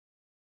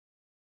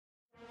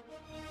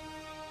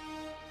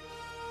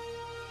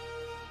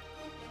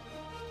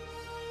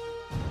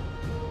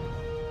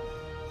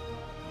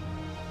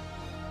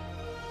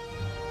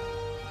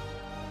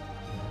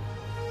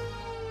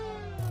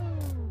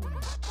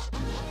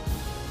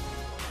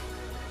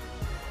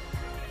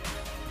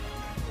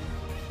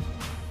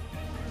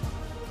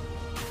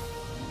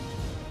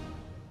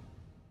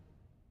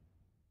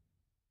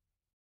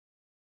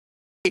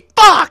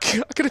Fuck!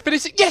 I could have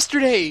finished it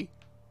yesterday!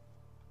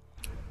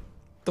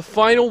 The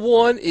final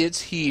one is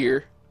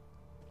here.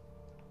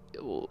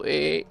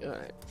 Wait,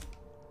 alright.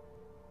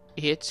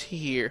 It's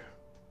here.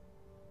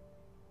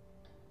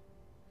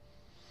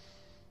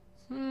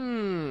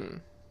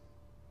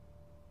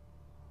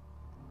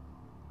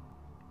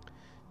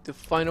 The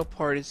final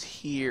part is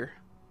here.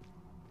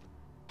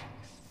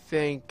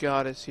 Thank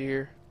God it's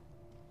here.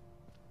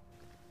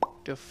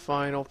 The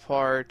final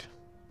part.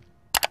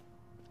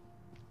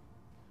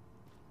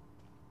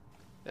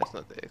 That's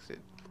not the exit.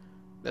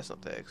 That's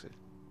not the exit.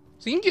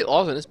 So you can get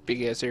lost in this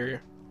big ass area.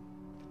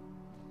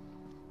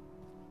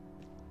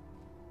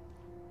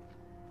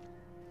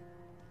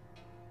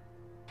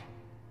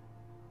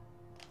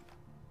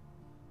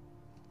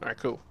 Alright,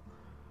 cool.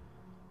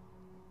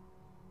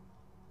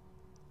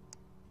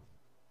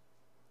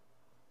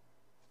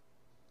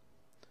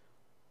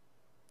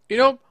 You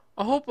know,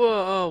 I hope,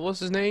 what's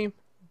his name?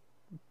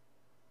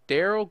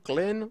 Daryl?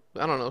 Glenn?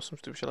 I don't know, some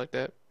stupid shit like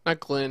that. Not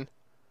Glenn.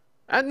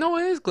 I know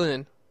it is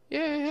Glenn.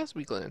 Yeah, it has to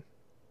be Glenn.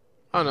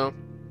 I don't know.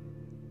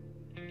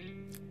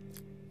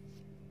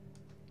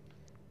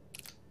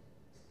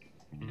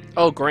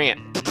 Oh,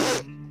 Grant.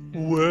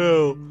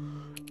 Well,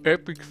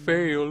 epic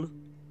fail.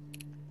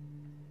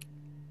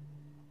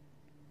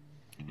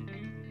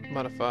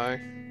 Modify.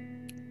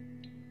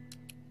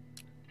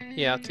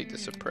 Yeah, I'll take the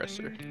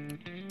suppressor.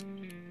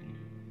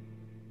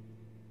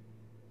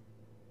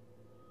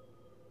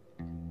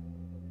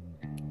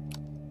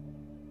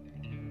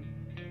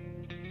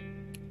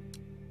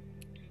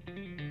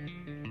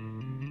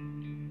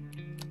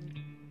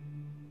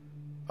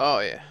 Oh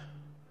yeah,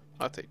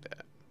 I'll take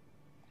that.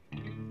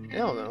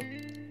 Hell no.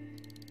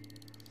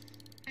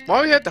 Why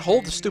do we have to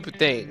hold the stupid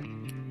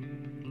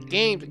thing?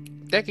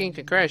 That game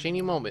can crash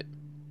any moment.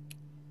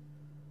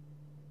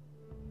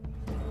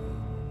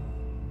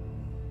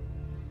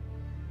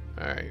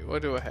 Alright,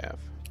 what do I have?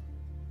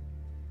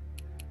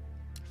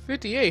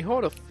 58,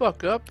 hold the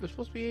fuck up, it's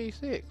supposed to be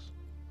 86.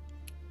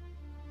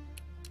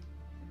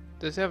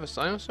 Does it have a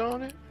silencer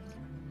on it?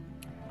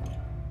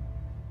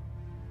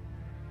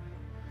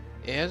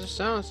 It has a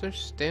silencer,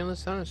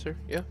 stainless silencer,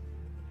 yeah.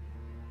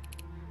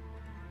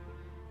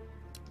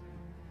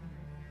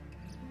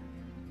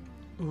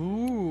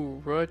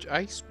 Ooh, Rudge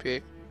Ice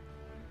Pick.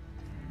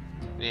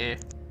 Nah.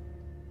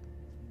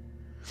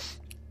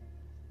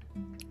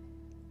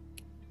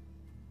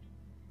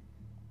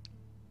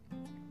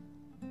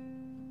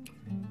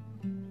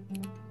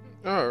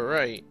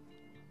 Alright.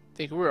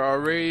 Think we're all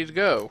ready to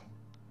go.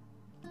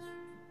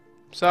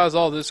 Besides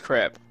all this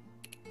crap.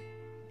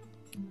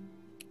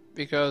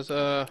 Because,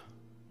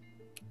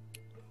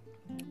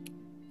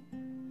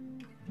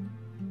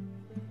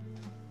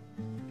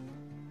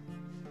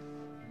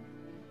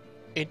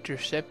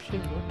 interception?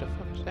 What the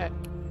fuck is that?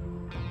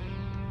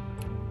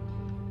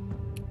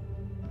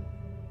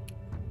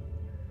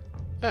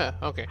 Ah,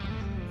 okay.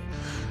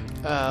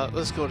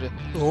 Let's go to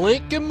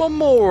Lincoln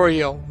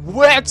Memorial.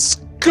 Let's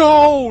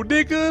go,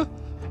 nigga!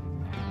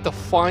 The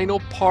final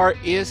part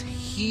is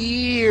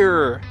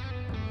here.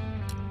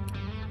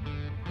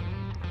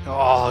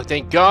 Oh,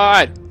 thank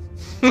God!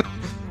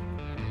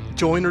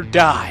 Join or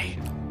die.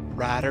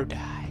 Ride or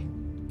die.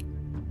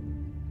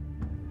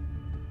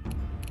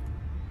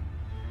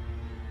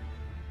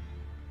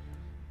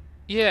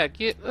 Yeah,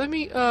 let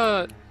me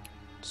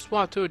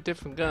swap to a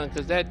different gun,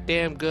 because that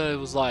damn gun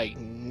was like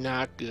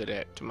not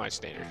good to my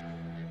standards.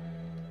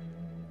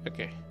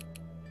 Okay.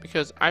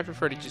 Because I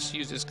prefer to just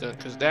use this gun,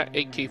 because that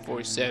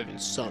AK-47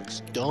 sucks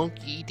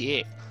donkey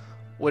dick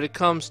when it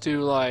comes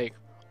to like,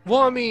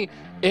 well, I mean,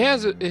 it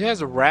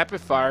has a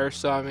rapid fire,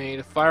 so I mean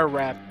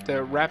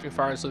the rapid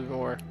fire is a little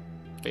more.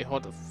 Wait,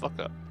 hold the fuck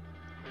up.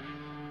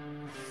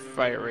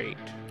 Fire rate.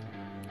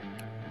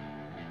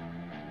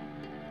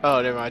 Oh,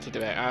 never mind, I take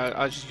it back.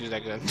 I'll just use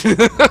that gun.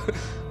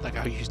 Like,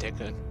 I'll use that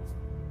gun.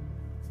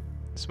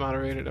 It's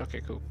moderated?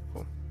 Okay, cool,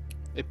 cool.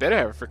 It better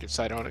have a freaking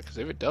sight on it, because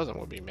if it doesn't,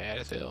 we'll be mad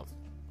as hell.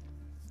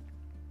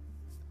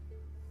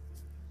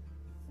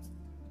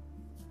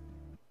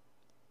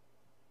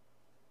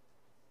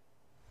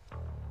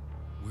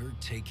 We're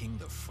taking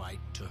the fight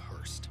to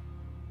Hearst.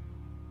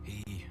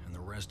 He and the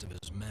rest of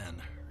his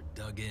men are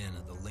dug in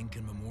at the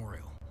Lincoln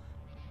Memorial,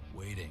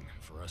 waiting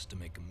for us to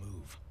make a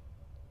move.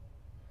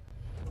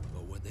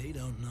 But what they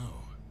don't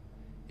know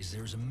is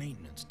there's a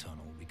maintenance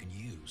tunnel we can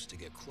use to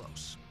get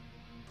close.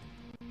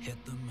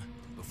 Hit them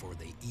before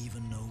they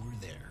even know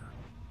we're there.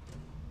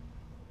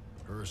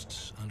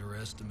 Hearst's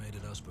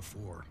underestimated us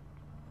before.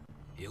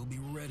 He'll be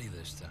ready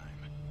this time.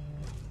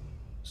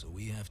 So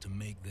we have to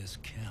make this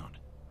count.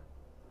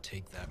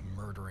 Take that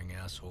murdering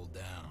asshole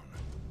down,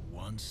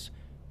 once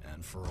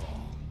and for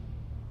all.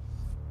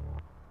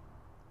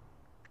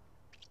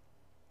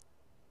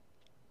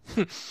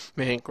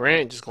 Man,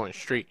 Grant just going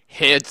straight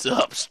heads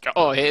up.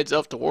 Oh, heads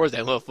up towards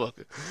that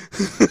motherfucker.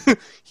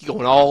 He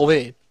going all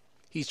in.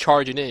 He's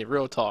charging in,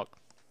 real talk.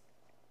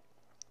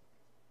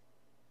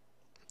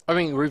 I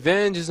mean,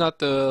 revenge is not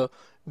the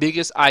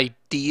biggest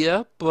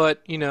idea,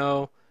 but, you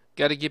know,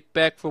 gotta get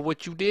back for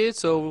what you did,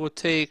 so we'll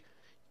take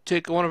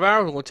take one of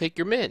ours, we'll take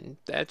your men.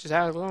 That's just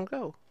how it's gonna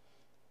go.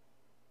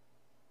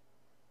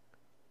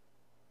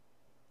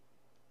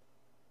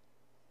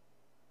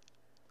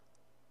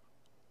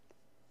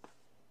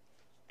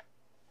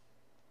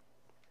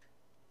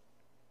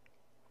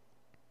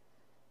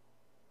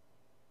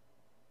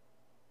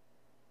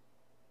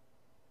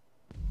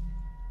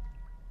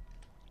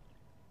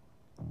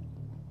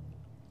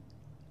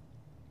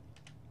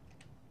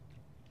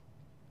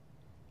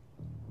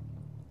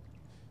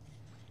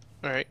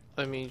 Alright,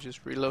 let me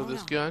just reload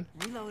this gun.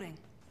 Reloading.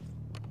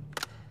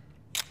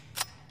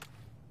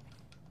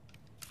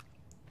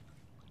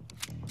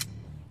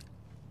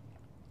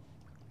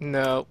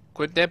 No,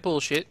 quit that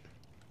bullshit.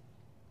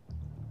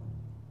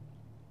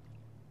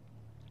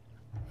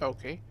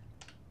 Okay.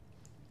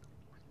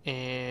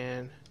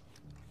 And...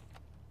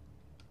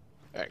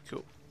 Alright,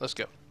 cool. Let's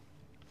go.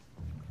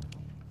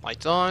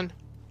 Lights on.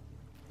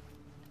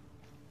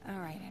 All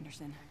right,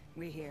 Anderson.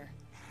 We're here.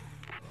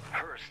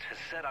 Hurst has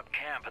set up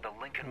camp at the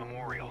Lincoln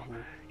Memorial.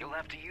 You'll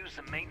have to use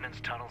the maintenance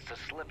tunnels to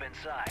slip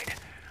inside.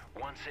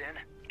 Once in,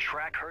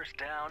 track Hurst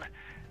down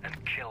and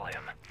kill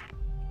him.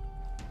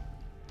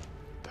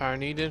 Power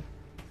needed.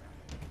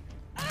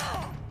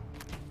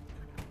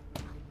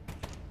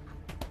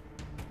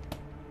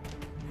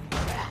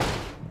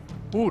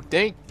 Ooh,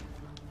 thank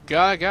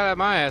God I got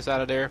my ass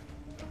out of there.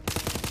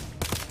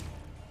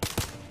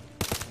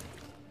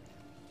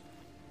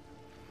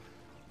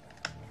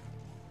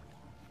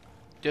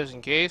 Just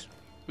in case.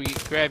 We get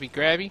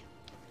grabby.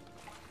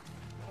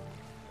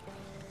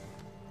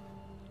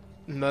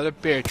 Another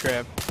bear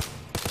trap.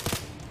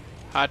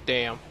 Hot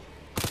damn.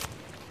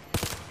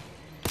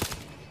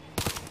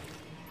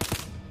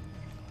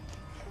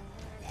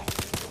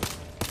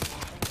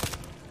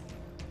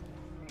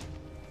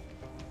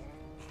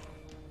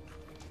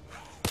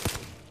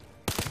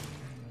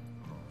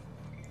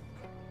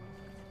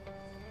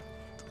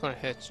 Gonna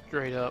head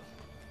straight up.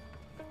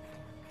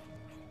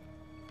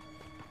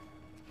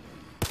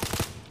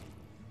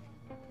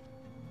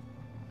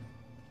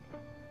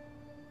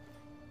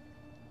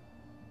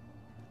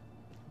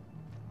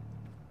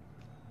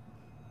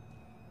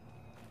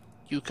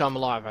 You come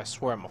alive, I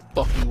swear I'm gonna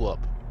fuck you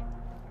up.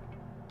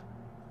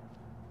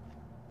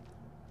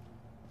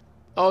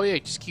 Oh yeah,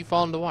 just keep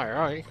following the wire.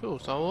 Alright, cool.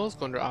 So I was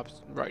going the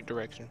opposite right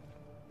direction.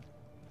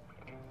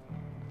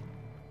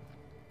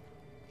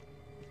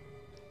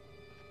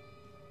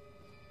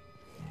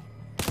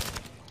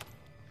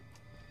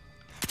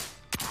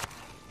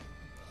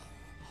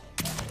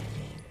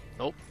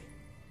 Nope.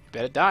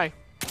 Better die.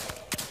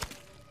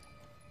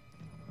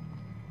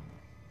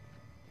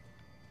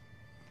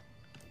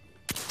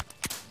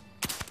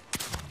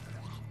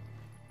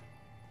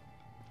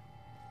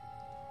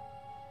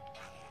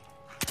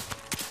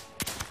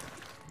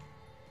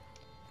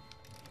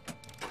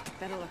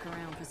 Better look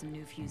around for some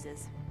new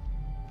fuses.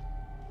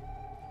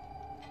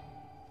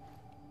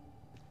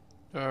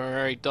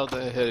 Alright, Delta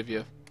ahead of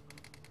you.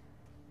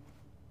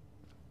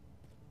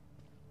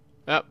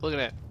 Oh, look at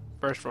that.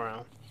 First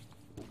round.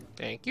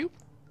 Thank you.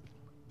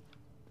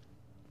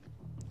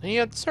 And you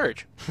had to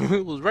search.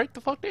 It was right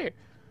the fuck there.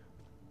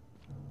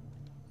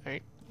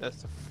 Alright,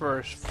 that's the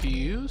first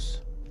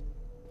fuse.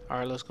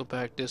 Alright, let's go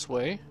back this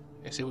way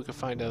and see if we can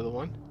find the other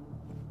one.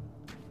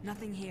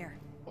 Nothing here.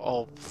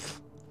 Oh, pfft.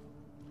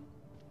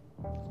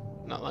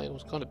 Not like it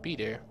was gonna be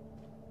there.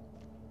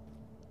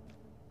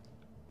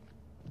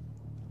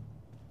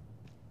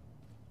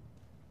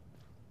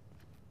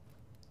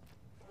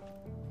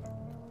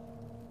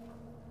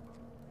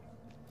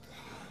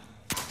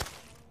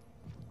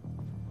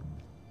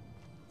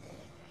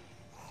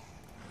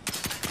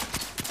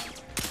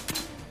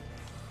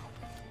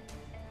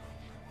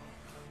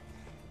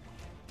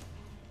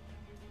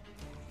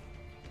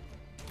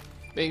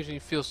 Makes me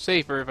feel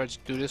safer if I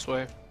just do this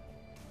way.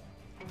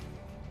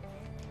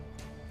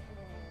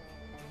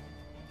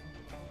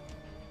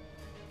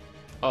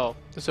 Oh,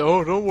 they said,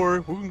 oh, don't worry,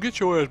 we can get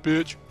your ass,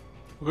 bitch.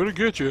 We're gonna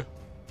get you.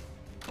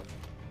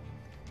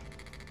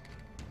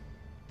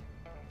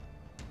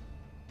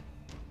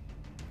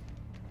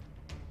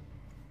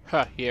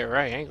 Huh, yeah,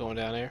 right, I ain't going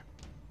down there.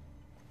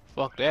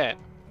 Fuck that.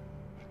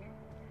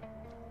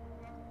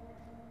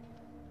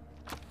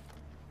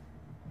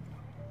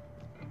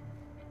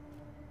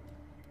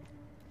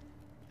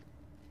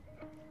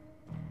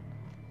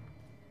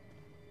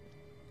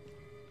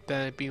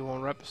 Then it'd be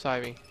one right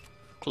beside me.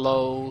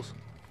 Close.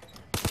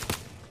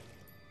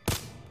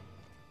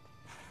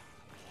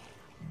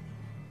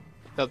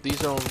 No,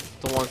 these are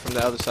the ones from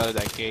the other side of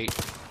that gate.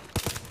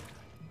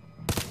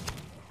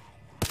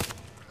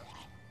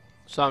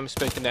 So I'm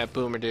expecting that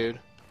boomer dude.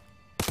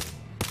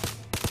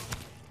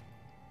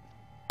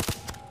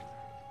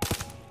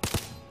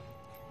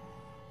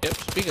 Yep,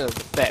 speaking of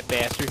the fat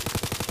bastard.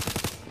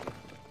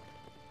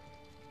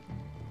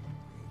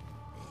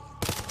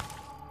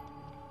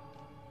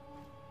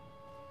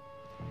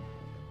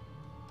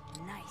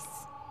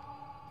 Nice.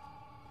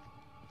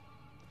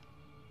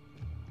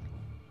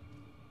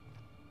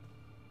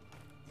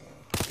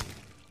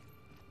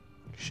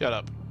 Shut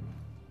up.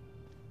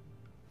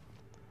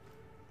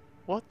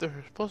 What? There's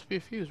supposed to be a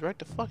fuse right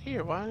the fuck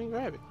here. Why didn't you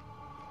grab it?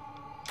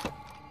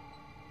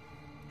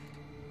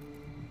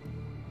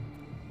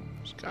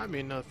 There's gotta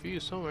be another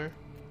fuse somewhere.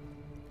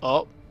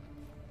 Oh.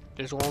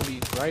 There's one be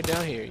right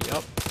down here.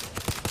 Yup.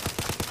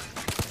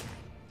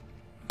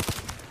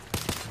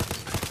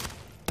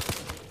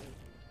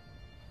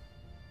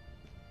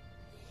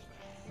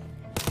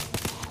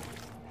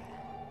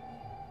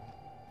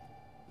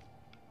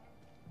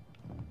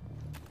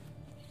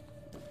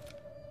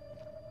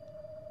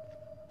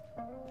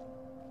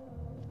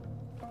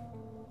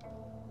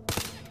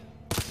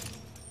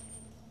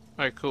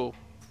 Alright, cool.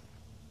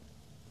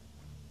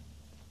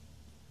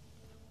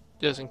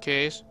 Just in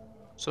case.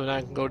 So now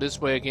I can go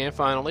this way again,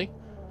 finally.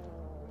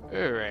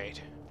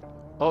 Alright.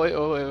 Oh, wait,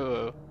 oh, wait,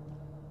 oh, wait.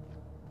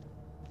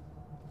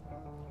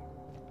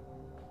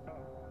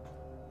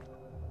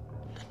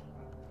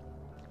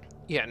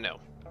 Yeah,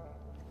 no.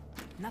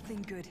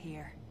 Nothing good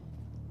here.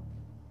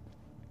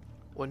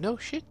 Well, no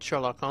shit,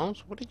 Sherlock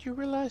Holmes. What did you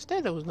realize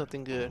that there was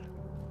nothing good?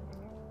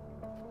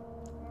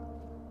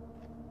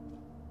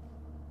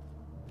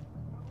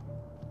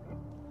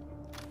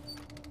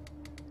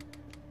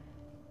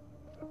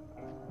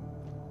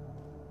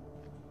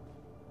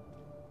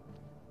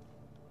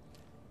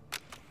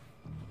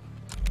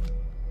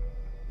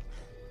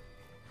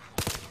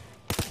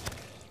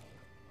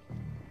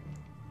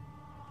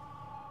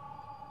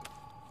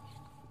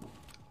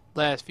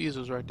 Last fuse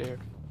was right there.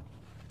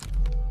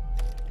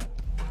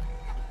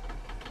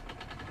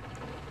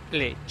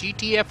 Let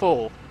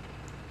GTFO.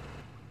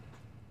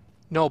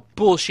 No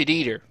bullshit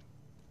either.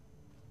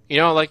 You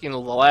know, like in The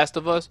Last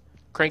of Us,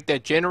 crank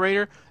that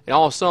generator, and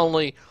all of a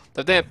sudden,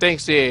 the damn thing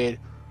said,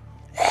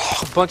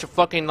 a bunch of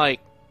fucking, like,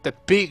 the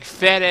big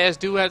fat ass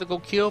dude had to go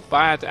kill, but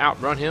I had to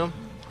outrun him.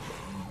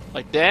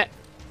 Like that.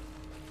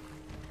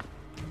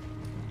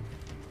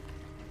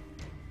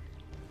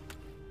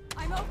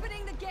 I'm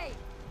opening the gate.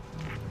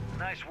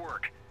 Nice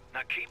work.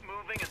 Now keep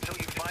moving until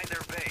you find their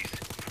base.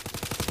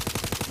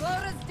 Slow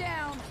us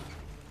down.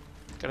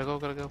 Gotta go,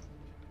 gotta go.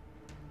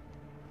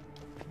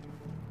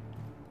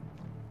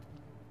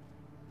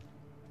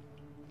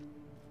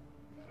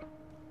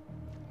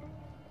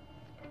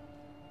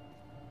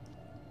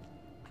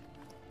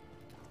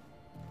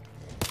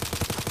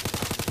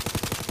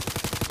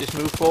 Just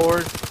move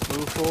forward,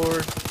 move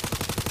forward,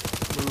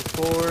 move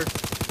forward.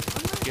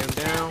 Get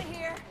him down.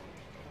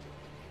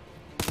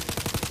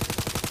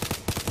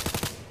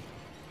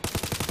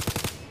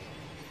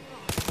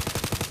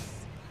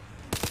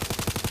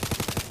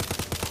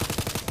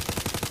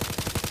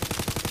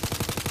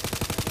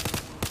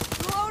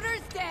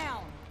 Loaders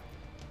down.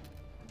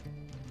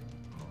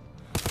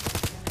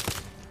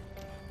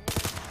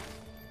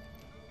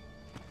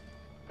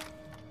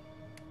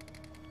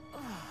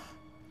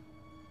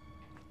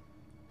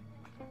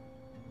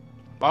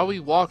 Why we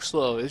walk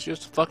slow? It's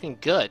just fucking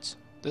guts.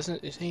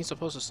 It ain't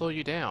supposed to slow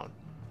you down.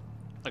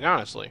 Like,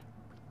 honestly.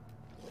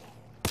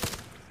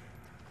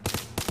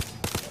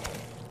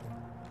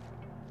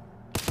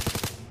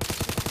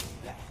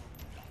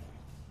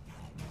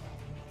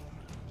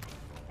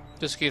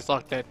 Just in case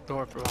lock that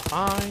door from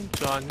behind,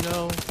 so I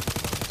know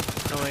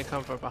no one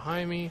come from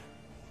behind me.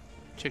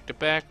 Check the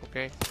back,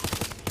 okay.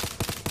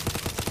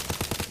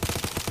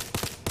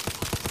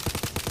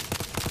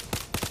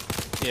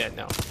 Yeah,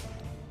 no.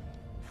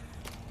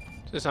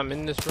 Since I'm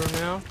in this room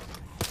now.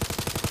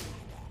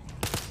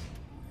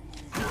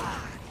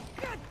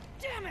 God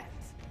damn it!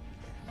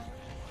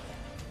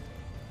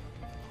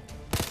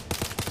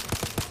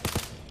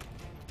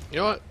 You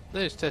know what?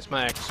 Let's test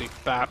my accuracy.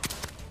 Bop.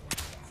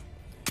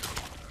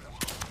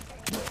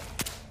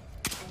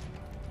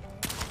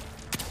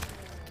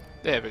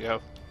 There we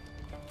go.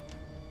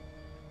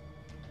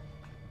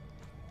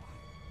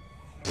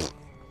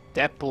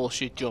 That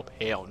bullshit jump,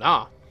 hell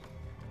nah.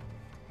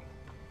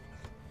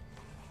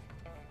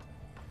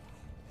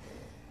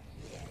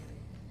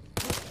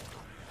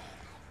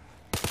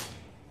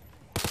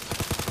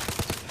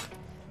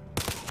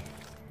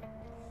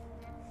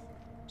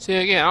 See,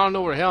 again, I don't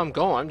know where the hell I'm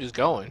going. I'm just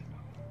going.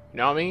 You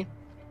know what I mean?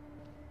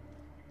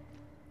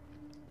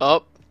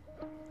 Up.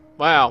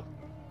 Wow.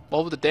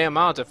 Over the damn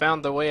mountains, I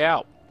found the way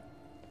out.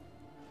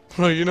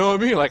 You know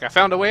what I mean? Like, I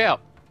found a way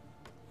out.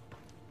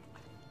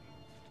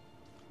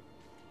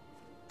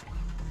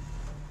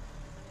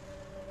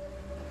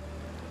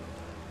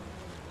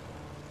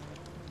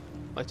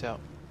 Lights out.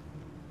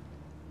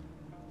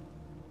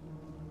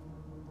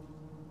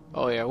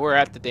 Oh yeah, we're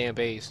at the damn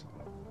base.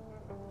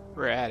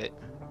 We're at it.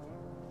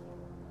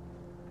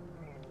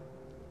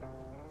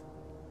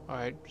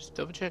 Alright, just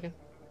double checking.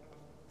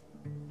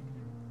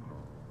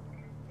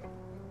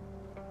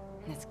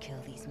 Let's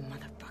kill these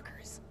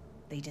motherfuckers.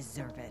 They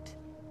deserve it.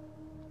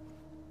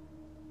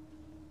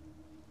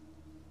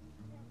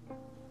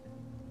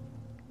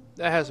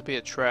 That has to be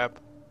a trap.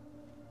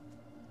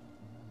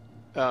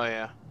 Oh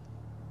yeah.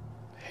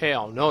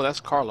 Hell no,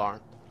 that's car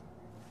alarm.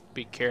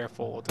 Be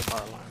careful with the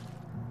car alarm.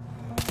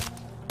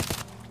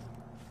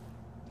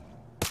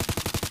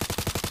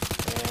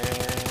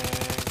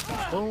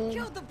 And boom.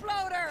 Killed the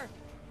bloater!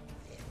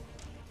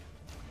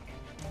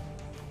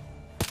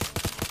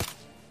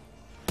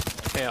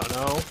 Hell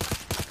no.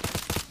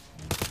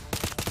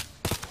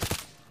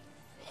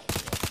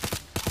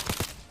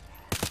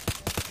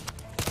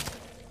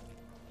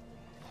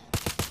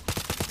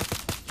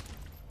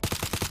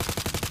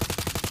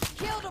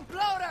 Kill the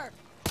bloater!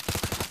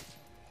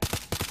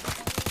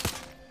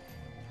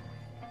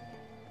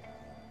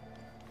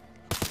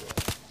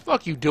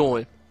 Fuck you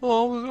doing?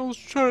 Oh, I was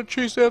trying to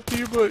chase after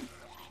you, but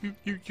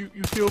you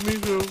killed me,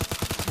 so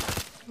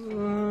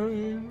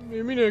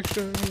maybe next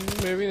time.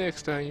 Maybe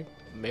next time.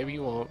 Maybe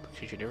you won't,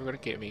 because you're never gonna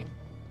get me.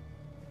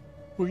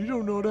 Well, you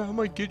don't know that. I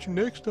might get you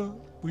next time.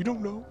 We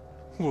don't know.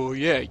 Well,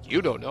 yeah,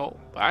 you don't know,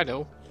 but I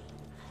know.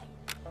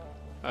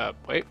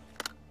 Wait.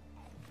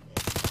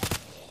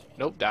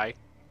 Nope, die.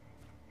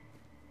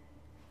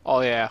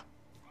 Oh yeah,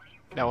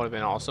 that would have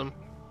been awesome.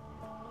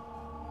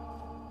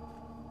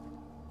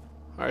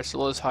 Alright, so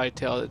let's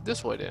hightail it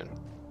this way then.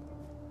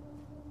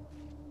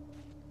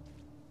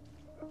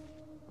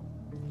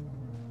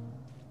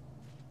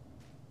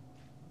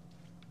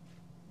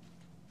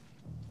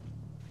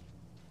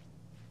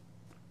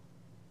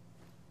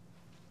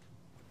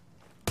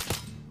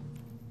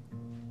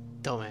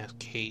 Dumbass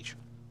cage.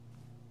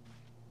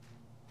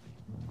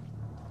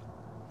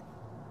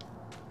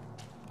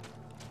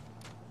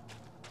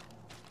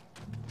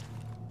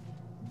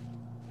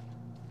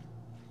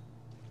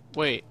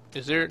 Wait,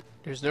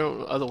 there's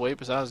no other way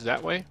besides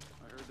that way?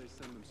 I heard they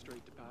send them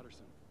straight to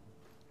Patterson.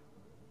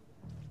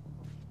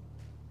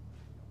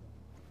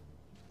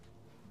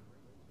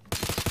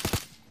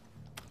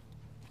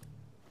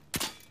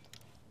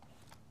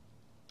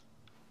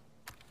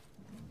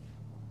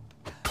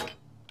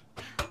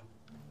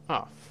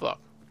 Oh, fuck.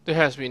 There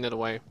has to be another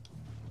way.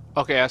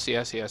 Okay, I see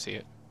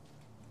it.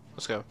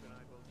 Let's go.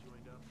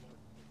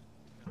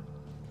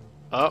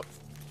 Up.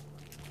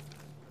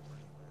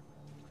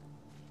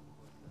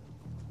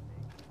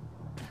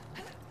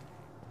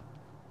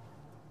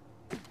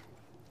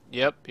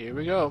 Yep, here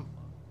we go.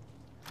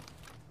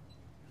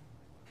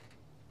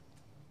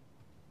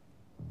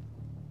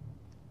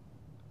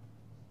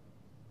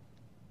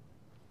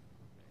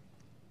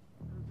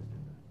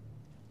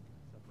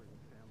 Separating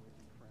families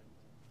and friends.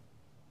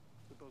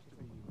 Supposed to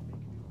be make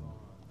new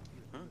bonds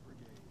with the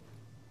brigade.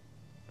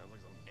 Sounds like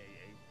some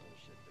AA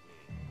bullshit to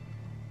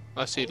me.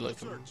 I see it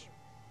looking.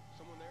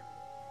 Someone there?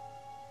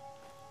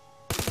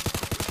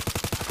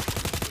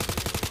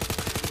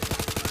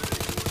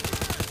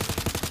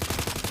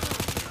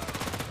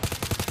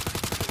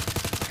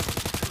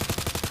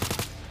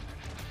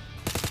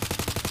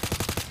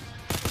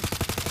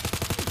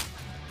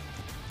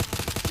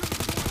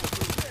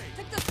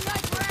 Take the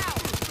sniper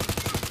out!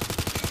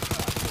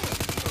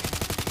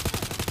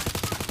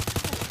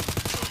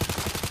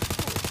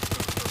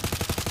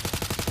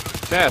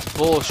 That's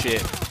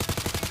bullshit.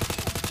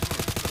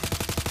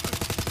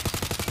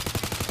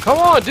 Come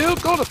on,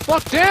 dude, go the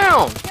fuck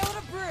down! Kill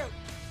the brute!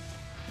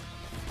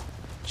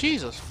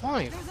 Jesus,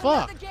 fine, There's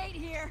fuck. another gate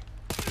here!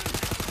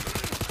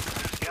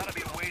 There's gotta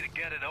be a way to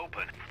get it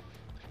open.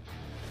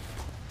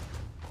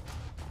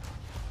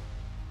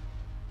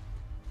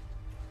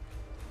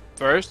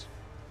 First.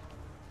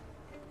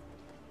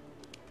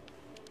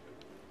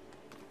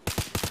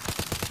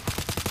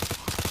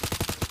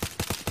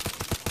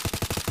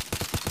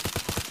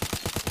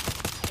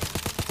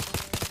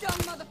 Dumb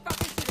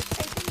motherfuckers should have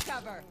taken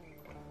cover!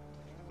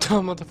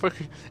 Dumb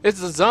motherfucker.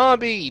 It's a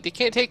zombie! They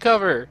can't take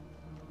cover!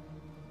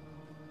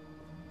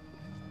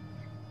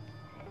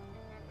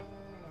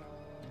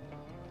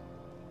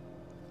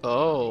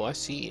 Oh, I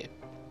see it.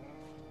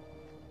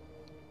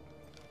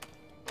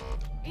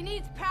 He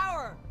needs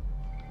power!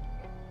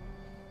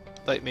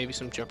 Like maybe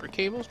some jumper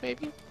cables,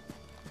 maybe?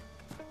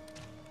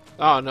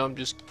 Oh no, I'm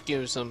just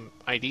giving some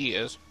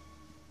ideas.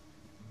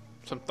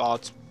 Some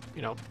thoughts,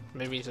 you know.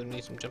 Maybe some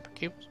need some jumper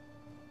cables.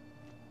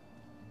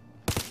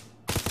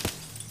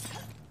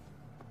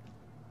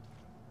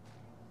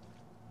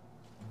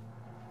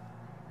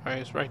 Alright,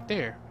 it's right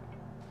there.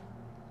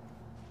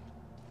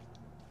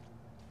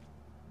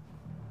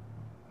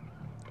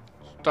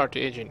 Start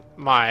the engine.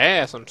 My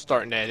ass, I'm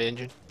starting that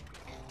engine.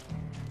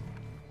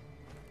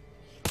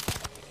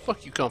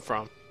 Fuck you come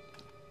from?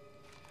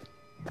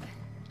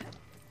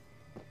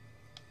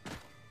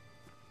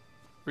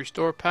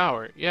 Restore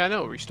power. Yeah, I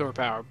know restore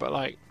power, but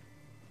like,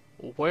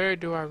 where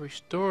do I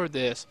restore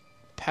this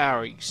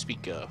power you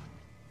speak of?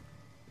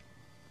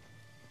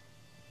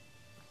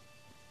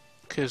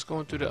 Because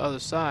going through the other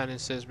side it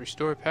says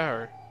restore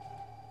power,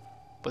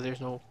 but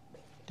there's no,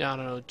 I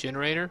don't know,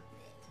 generator.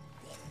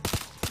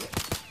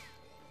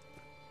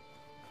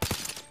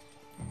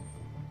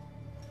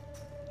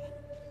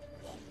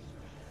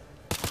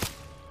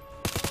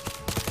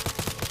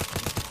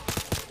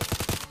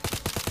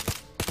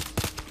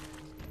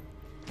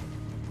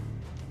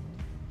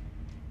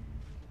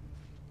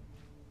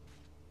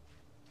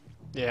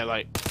 Yeah,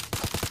 like,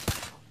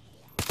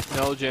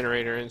 no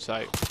generator in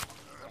sight.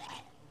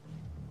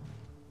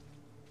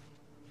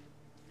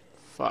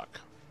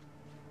 Fuck.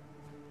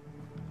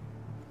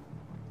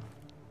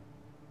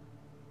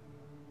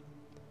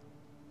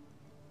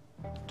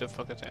 The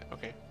fuck is that?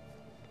 Okay.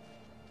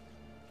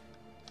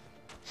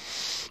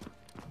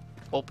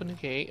 Open the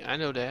gate. I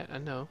know that. I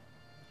know.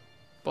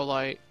 But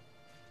like,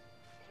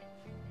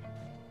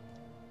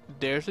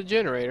 there's a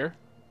generator.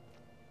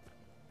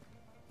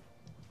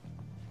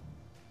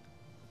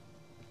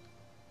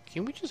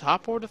 Can we just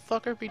hop over the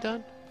fucker? Be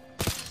done.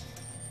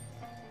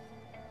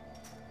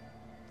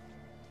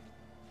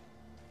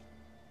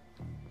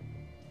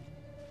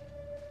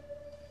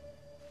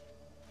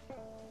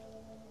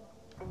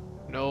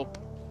 Nope.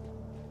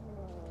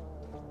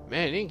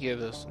 Man, it didn't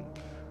give us.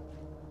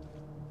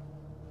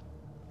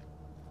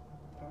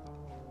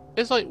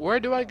 It's like, where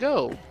do I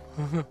go?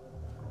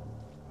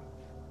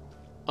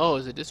 Oh,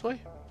 is it this way?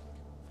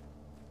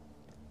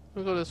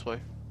 We'll go this way.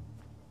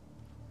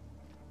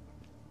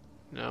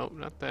 No,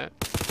 not that.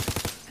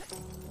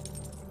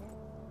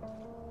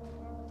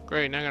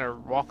 Great, now I gotta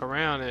walk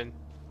around and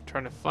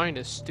trying to find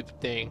this stupid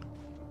thing.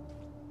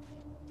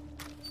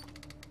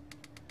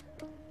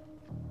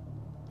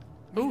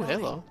 Ooh,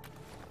 hello.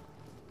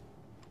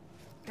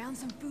 Found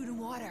some food and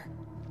water.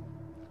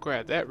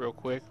 Grab that real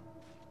quick.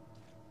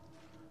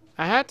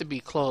 I had to be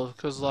close,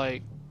 cause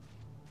like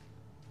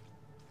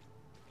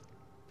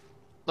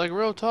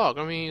real talk.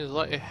 I mean, it's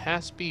like it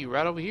has to be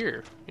right over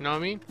here. You know what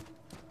I mean?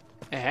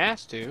 It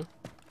has to.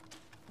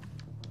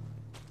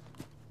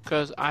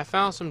 Cause I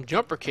found some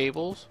jumper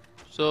cables,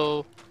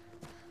 so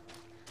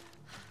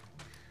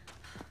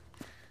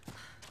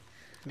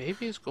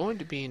maybe it's going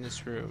to be in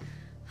this room.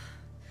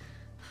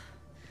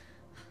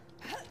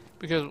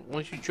 Because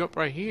once you jump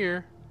right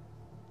here.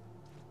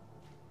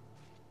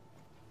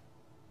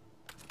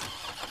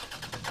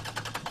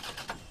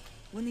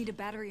 We'll need a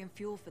battery and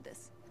fuel for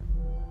this.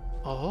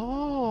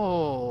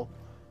 Oh,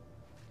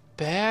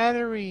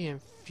 battery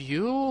and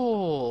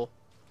fuel.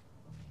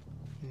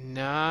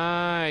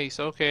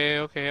 Nice. Okay,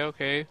 okay,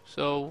 okay.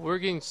 So we're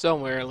getting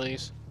somewhere at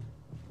least.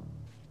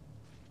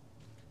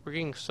 We're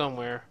getting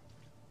somewhere.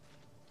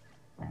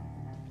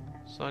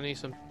 So I need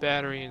some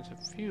battery and some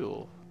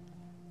fuel.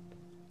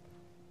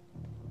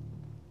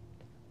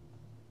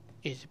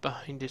 Is it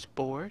behind this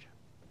board?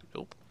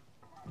 Nope.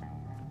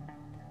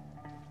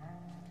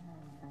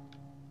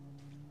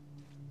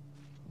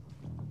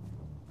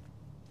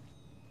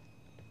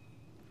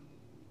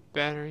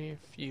 Battery and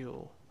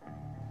fuel.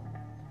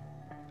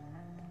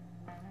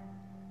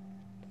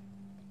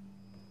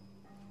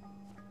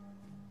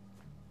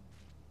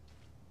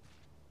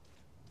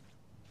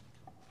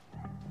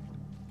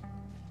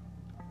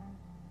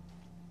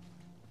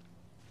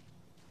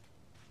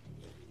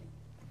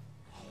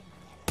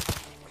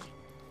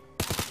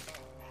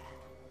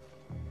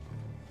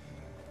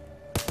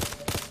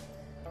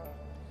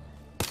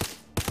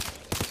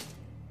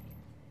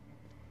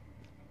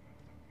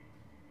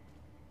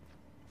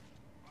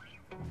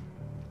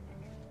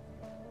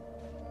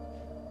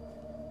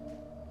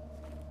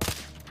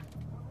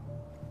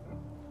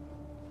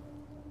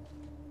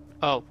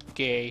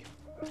 Okay.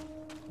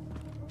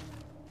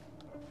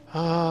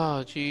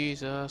 Oh,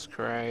 Jesus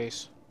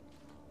Christ.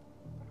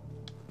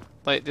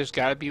 Like, there's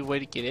gotta be a way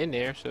to get in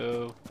there,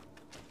 so...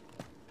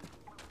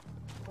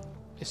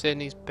 It said it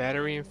needs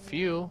battery and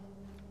fuel.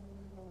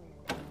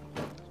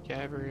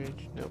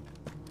 Average, nope.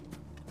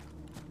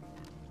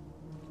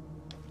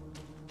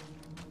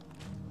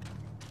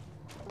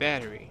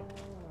 Battery.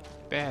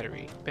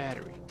 Battery.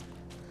 Battery.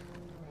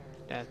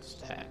 That's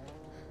that.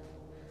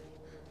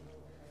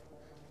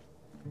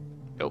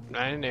 Nope,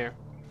 not in there.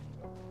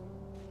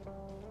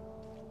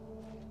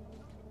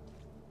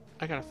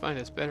 I gotta find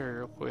this battery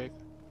real quick.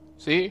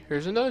 See,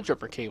 here's another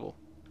jumper cable.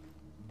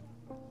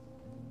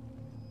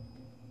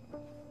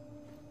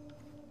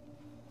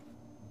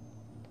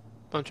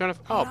 I'm trying to.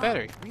 Oh,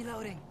 battery.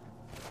 Reloading.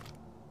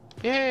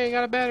 Yay,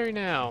 got a battery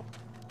now.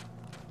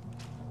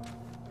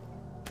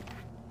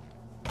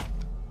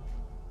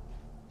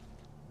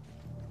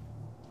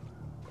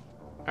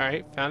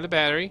 Alright, found the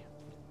battery.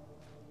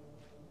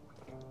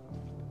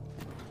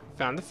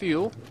 Found the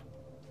fuel.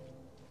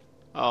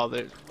 Oh,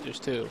 there's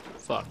two.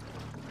 Fuck.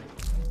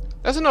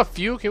 That's enough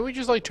fuel. Can we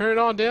just like turn it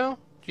on down?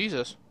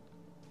 Jesus.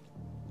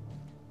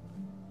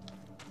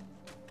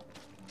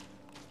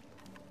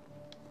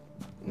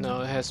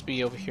 No, it has to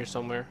be over here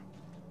somewhere.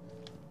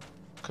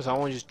 Cause I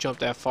won't just jump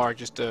that far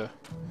just to.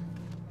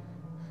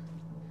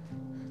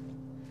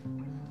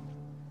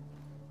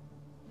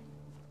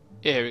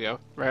 Yeah, here we go.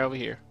 Right over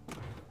here.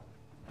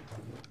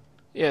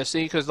 Yeah,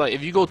 see, cause like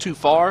if you go too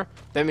far,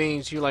 that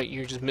means you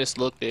just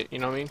mislooked it. You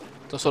know what I mean?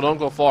 So don't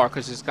go far,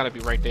 cause it's gotta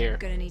be right there.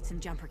 Gonna need some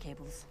jumper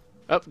cables.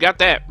 Oh, got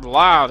that.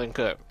 Loud and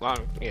cut.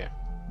 Loud, yeah.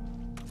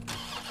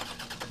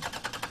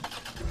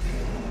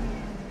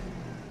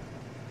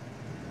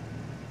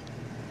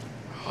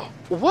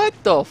 What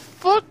the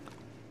fuck?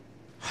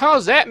 How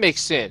does that make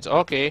sense?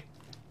 Okay.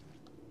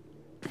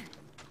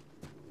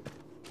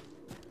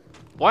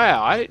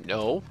 Wow, I didn't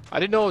know. I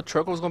didn't know a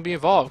truck was gonna be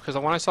involved because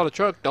when I saw the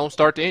truck, don't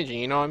start the engine.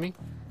 You know what I mean?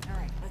 All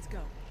right, let's go.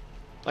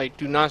 Like,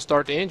 do not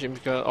start the engine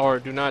because, or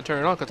do not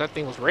turn it on because that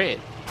thing was red.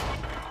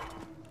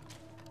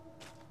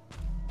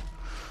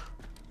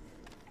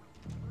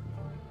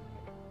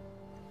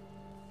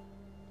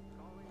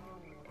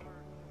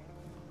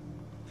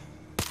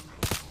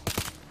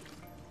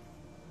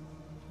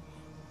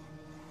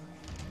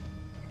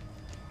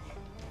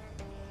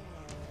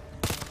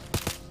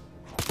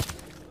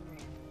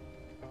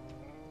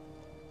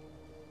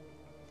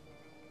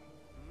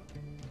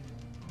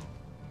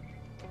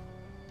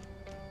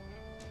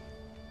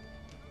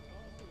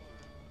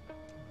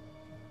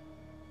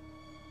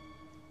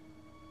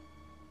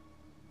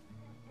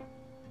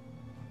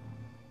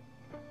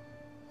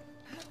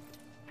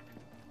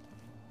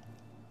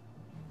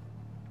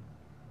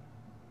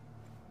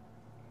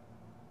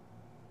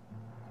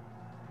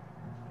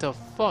 the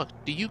fuck?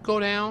 Do you go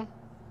down?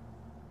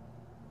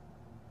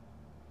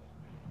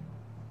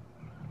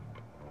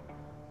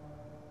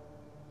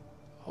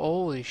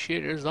 Holy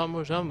shit, there's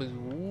almost zombies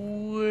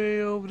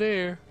way over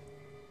there.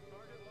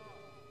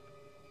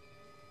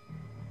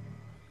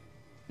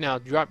 Now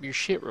drop your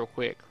shit real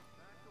quick.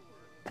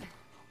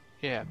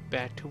 Yeah,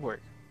 back to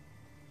work.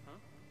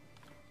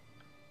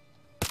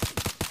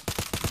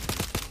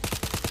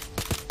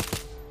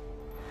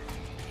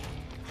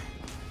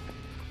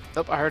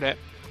 Oh, I heard that.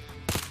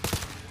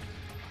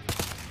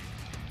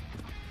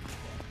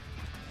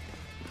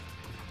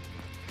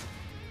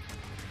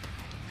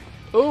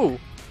 Ooh,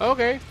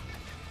 okay.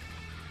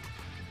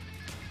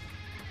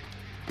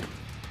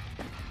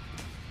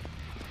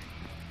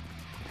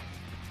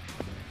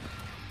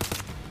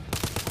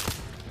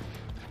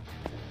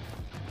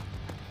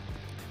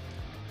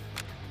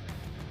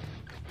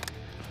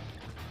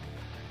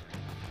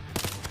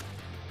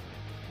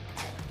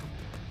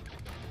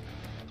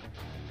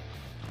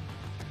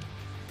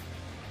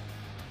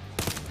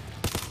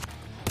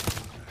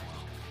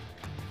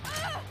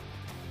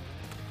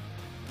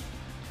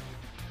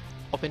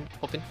 Open,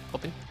 open,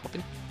 open,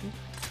 open.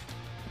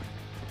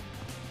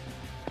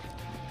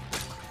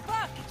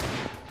 Fuck!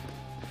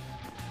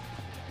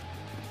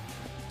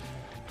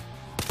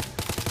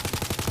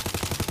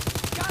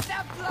 Got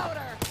that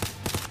floater!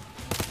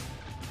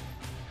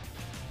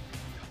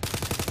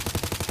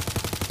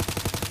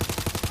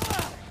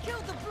 Ugh,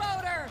 killed the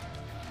floater!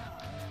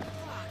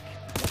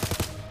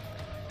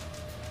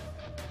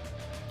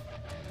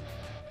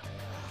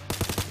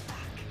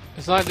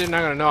 It's like they're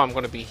not gonna know I'm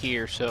gonna be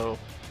here, so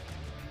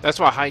that's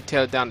why I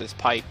hightailed down this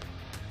pipe.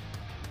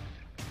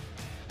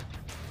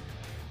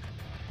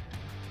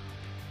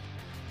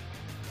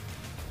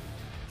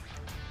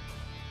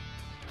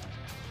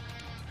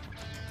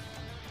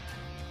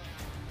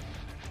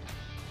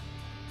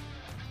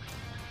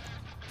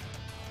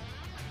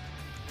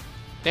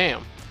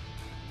 Damn.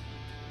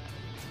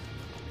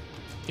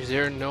 Is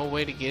there no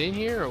way to get in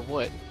here or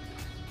what?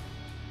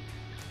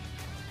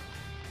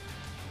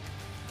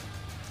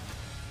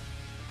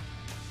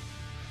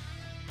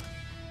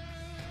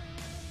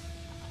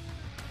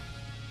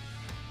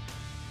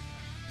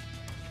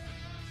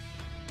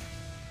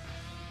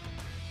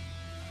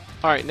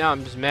 Alright, now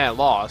I'm just mad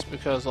lost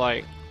because,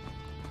 like...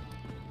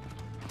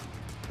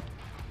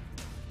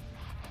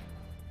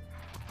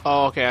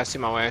 Oh, okay, I see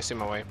my way, I see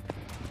my way.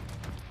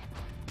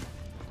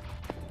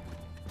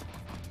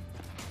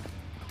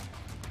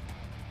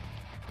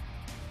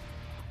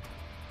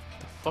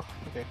 The fuck?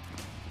 Okay.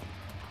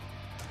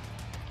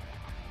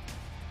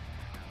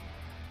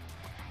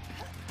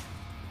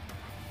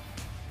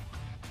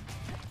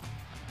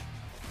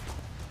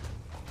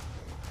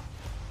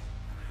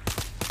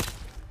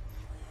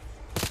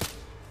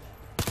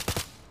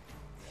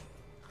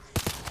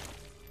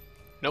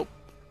 Nope.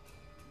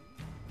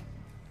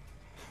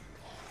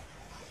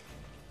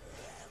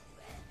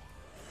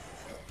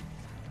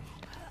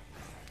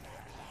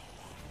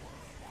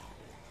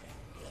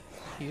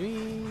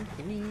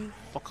 Give me,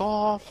 fuck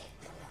off.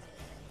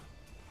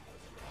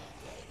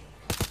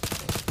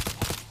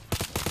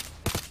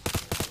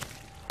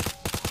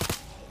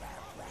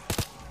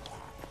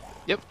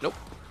 Yep, nope.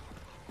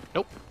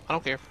 Nope, I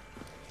don't care.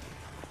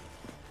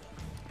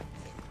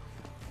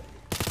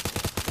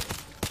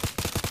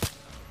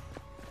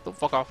 Oh,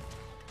 fuck off.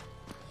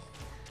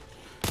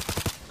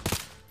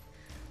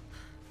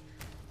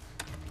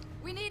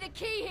 We need a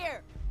key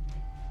here!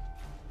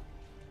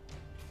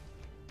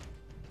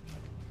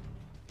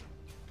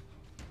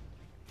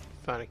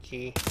 Found a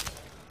key.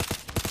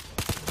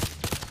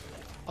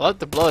 I like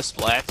the blood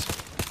splats.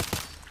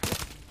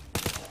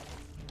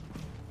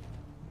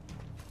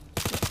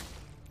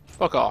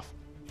 Fuck off.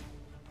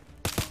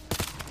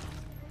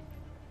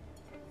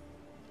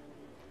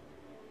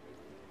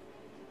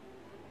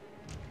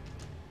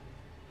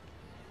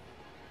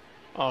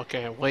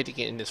 Okay, I'm waiting to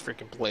get in this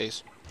freaking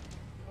place.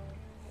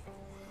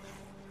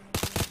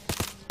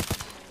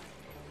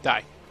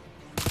 Die.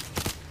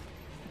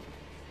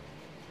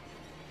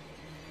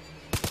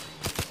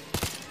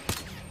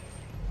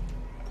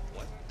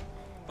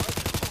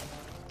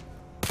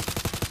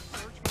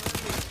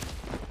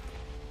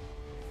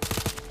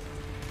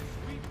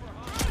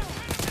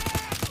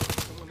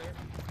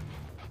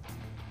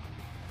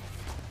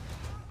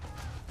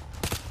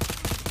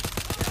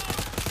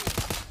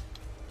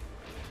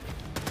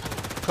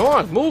 Come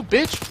on, move,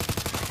 bitch!